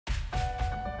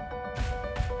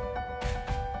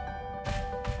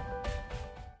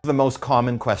The most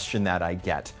common question that I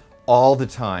get all the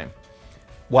time: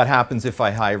 what happens if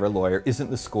I hire a lawyer? Isn't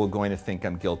the school going to think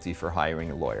I'm guilty for hiring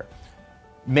a lawyer?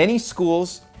 Many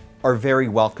schools are very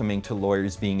welcoming to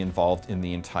lawyers being involved in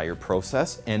the entire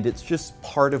process, and it's just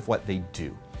part of what they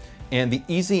do. And the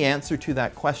easy answer to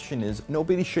that question is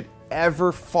nobody should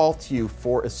ever fault you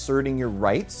for asserting your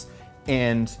rights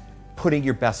and putting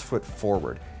your best foot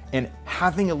forward. And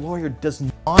having a lawyer does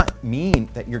not mean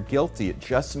that you're guilty. It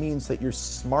just means that you're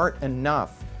smart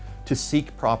enough to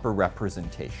seek proper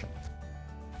representation.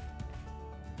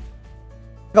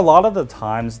 A lot of the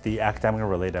times, the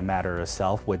academic-related matter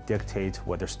itself would dictate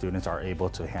whether students are able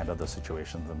to handle the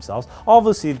situation themselves.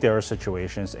 Obviously, there are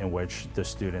situations in which the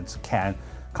students can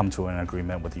come to an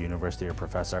agreement with the university or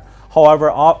professor.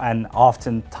 However, and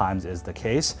oftentimes is the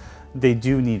case, they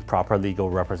do need proper legal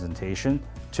representation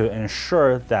to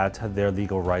ensure that their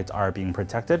legal rights are being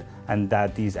protected and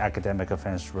that these academic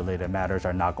offense-related matters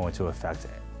are not going to affect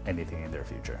anything in their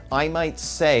future. I might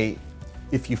say,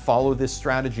 if you follow this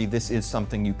strategy, this is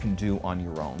something you can do on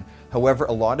your own. However,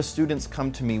 a lot of students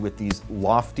come to me with these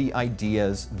lofty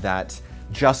ideas that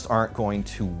just aren't going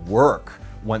to work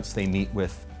once they meet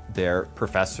with their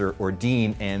professor or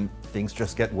dean, and things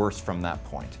just get worse from that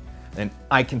point. And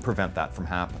I can prevent that from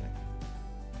happening.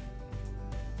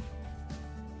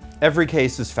 Every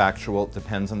case is factual. It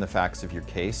depends on the facts of your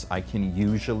case. I can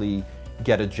usually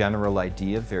get a general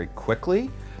idea very quickly.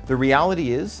 The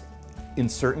reality is, in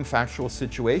certain factual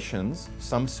situations,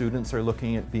 some students are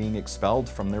looking at being expelled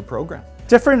from their program.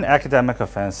 Different academic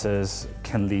offenses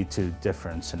can lead to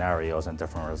different scenarios and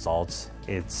different results.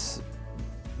 It's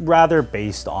rather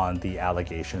based on the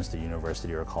allegations the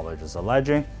university or college is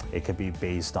alleging. It could be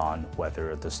based on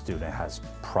whether the student has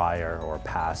prior or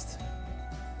past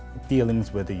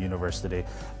dealings with the university,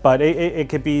 but it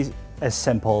could be as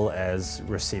simple as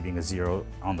receiving a 0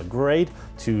 on the grade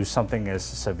to something as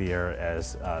severe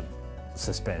as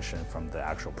suspension from the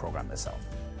actual program itself.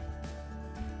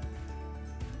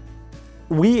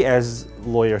 We as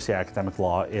lawyers here at Academic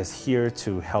Law is here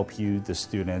to help you, the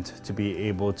student, to be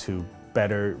able to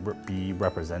better be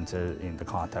represented in the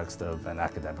context of an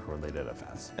academic-related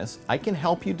offense. Yes, I can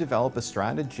help you develop a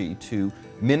strategy to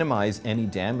minimize any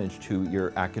damage to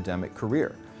your academic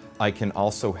career. I can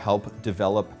also help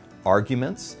develop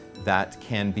arguments that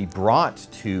can be brought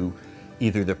to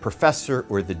either the professor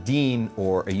or the dean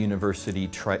or a university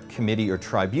committee or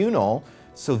tribunal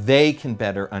so they can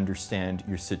better understand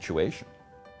your situation.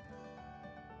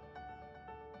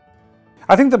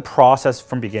 I think the process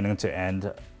from beginning to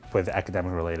end with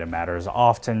academic-related matters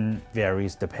often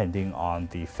varies depending on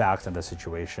the facts and the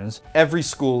situations. Every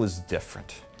school is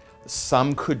different.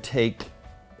 Some could take,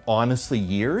 honestly,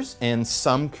 years, and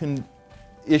some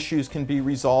issues can be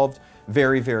resolved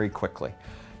very, very quickly.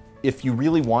 If you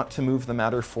really want to move the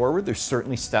matter forward, there's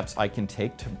certainly steps I can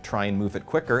take to try and move it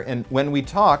quicker. And when we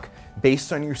talk,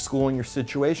 based on your school and your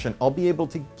situation, I'll be able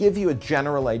to give you a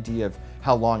general idea of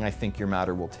how long I think your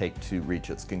matter will take to reach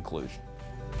its conclusion.